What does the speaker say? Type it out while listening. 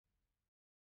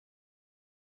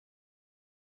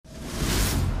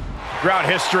Throughout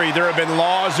history, there have been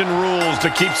laws and rules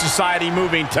to keep society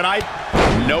moving. Tonight,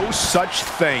 no such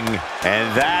thing. And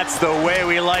that's the way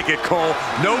we like it, Cole.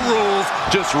 No rules,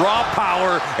 just raw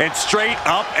power and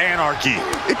straight-up anarchy.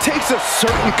 It takes a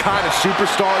certain kind of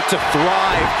superstar to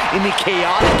thrive in the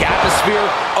chaotic atmosphere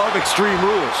of Extreme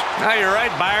Rules. Now, you're right,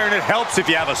 Byron. It helps if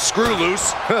you have a screw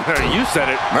loose. You said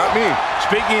it, not me.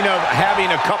 Speaking of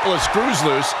having a couple of screws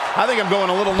loose, I think I'm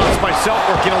going a little nuts myself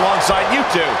working alongside you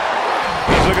two.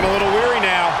 He's looking a little weary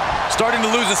now. Starting to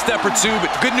lose a step or two,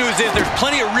 but the good news is there's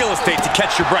plenty of real estate to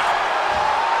catch your breath.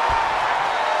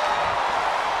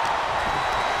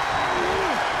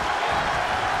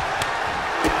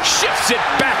 Shifts it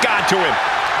back onto him.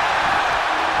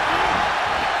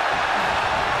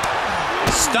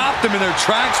 Stopped them in their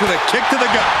tracks with a kick to the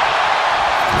gut.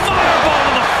 Fireball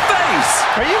in the face!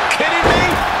 Are you kidding me?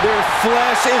 Their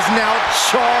flesh is now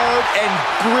charred and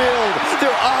grilled.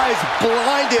 Their eyes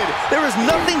blinded. There is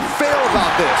nothing fair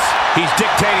about this. He's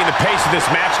dictating the pace of this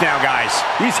match now, guys.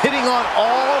 He's hitting on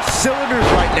all cylinders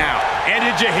right now. And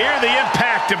did you hear the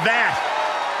impact of that?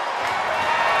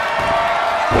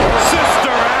 Sister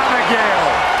Abigail.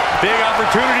 Big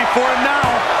opportunity for him now.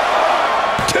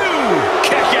 Two.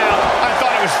 Kick out. I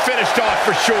thought it was finished off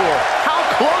for sure. How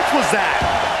close was that?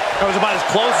 That was about as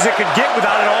close as it could get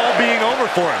without it all being over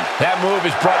for him. That move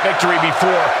has brought victory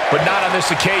before, but not on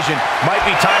this occasion. Might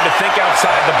be time to think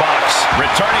outside the box.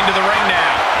 Returning to the ring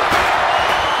now.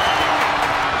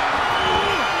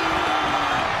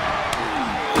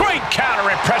 Great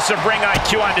counter, impressive ring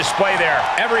IQ on display there.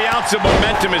 Every ounce of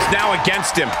momentum is now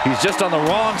against him. He's just on the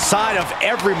wrong side of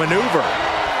every maneuver.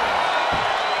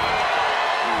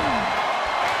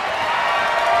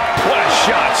 What a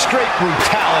shot. Straight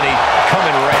brutality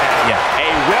coming right at you. A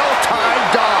well-timed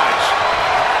dodge.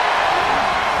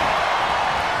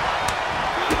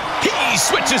 He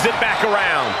switches it back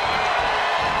around.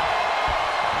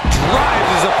 Drives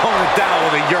his opponent down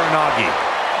with a Uranagi.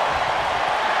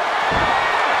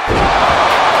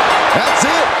 That's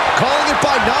it. Calling it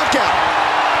by knockout.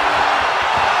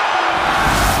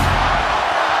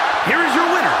 Here is your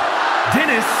winner,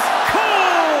 Dennis.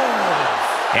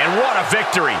 And what a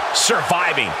victory,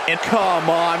 surviving. And come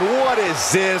on, what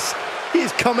is this?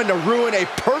 He's coming to ruin a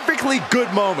perfectly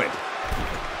good moment.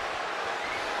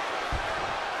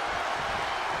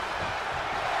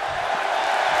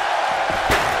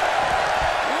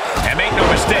 And make no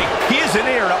mistake, he isn't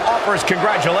here to offer his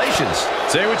congratulations.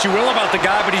 Say what you will about the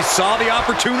guy, but he saw the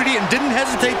opportunity and didn't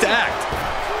hesitate to act.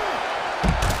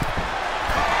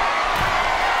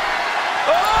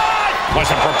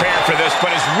 Wasn't prepared for this,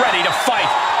 but is ready to fight.